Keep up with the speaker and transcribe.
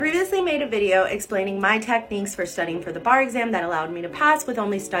made a video explaining my techniques for studying for the bar exam that allowed me to pass with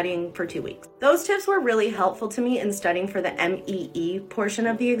only studying for 2 weeks. Those tips were really helpful to me in studying for the MEE portion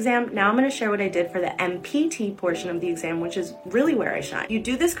of the exam. Now I'm going to share what I did for the MPT portion of the exam, which is really where I shine. You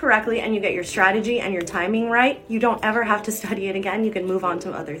do this correctly and you get your strategy and your timing right, you don't ever have to study it again. You can move on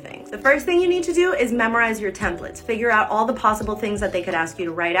to other things. The first thing you need to do is memorize your templates. Figure out all the possible things that they could ask you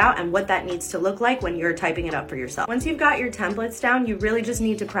to write out and what that needs to look like when you're typing it up for yourself. Once you've got your templates down, you really just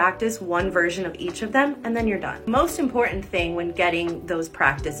need to practice one version of each of them and then you're done. The most important thing when getting those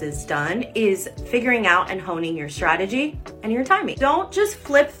practices done is figuring out and honing your strategy and your timing. Don't just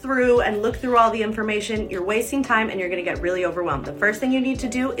flip through and look through all the information. You're wasting time and you're gonna get really overwhelmed. The first thing you need to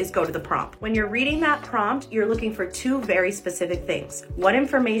do is go to the prompt. When you're reading that prompt, you're looking for two very specific things. What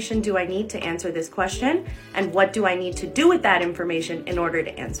information do I need to answer this question? And what do I need to do with that information in order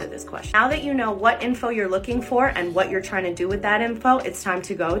to answer this question? Now that you know what info you're looking for and what you're trying to do with that info, it's time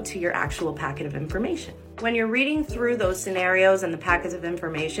to go to your actual packet of information. When you're reading through those scenarios and the packets of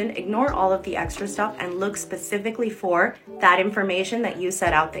information, ignore all of the extra stuff and look specifically for that information that you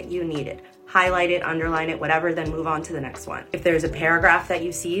set out that you needed. Highlight it, underline it, whatever, then move on to the next one. If there's a paragraph that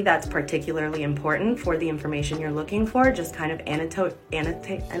you see that's particularly important for the information you're looking for, just kind of annotate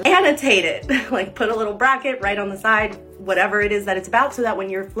it. Like put a little bracket right on the side, whatever it is that it's about, so that when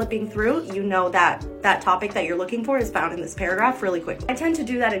you're flipping through, you know that that topic that you're looking for is found in this paragraph really quickly. I tend to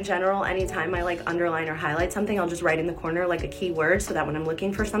do that in general. Anytime I like underline or highlight something, I'll just write in the corner like a keyword so that when I'm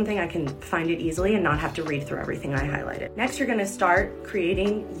looking for something, I can find it easily and not have to read through everything I highlighted. Next, you're gonna start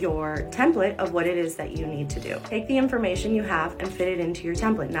creating your template of what it is that you need to do. Take the information you have and fit it into your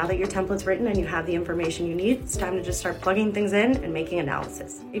template. Now that your template's written and you have the information you need, it's time to just start plugging things in and making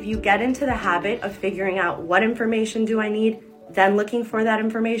analysis. If you get into the habit of figuring out what information do I need, then looking for that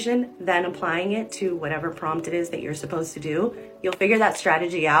information, then applying it to whatever prompt it is that you're supposed to do, you'll figure that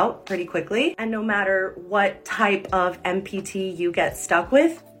strategy out pretty quickly. And no matter what type of MPT you get stuck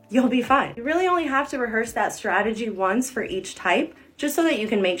with, you'll be fine. You really only have to rehearse that strategy once for each type, just so that you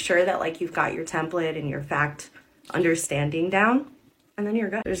can make sure that like you've got your template and your fact understanding down, and then you're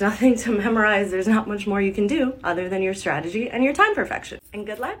good. There's nothing to memorize. There's not much more you can do other than your strategy and your time perfection. And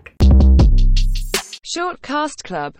good luck. Shortcast Club.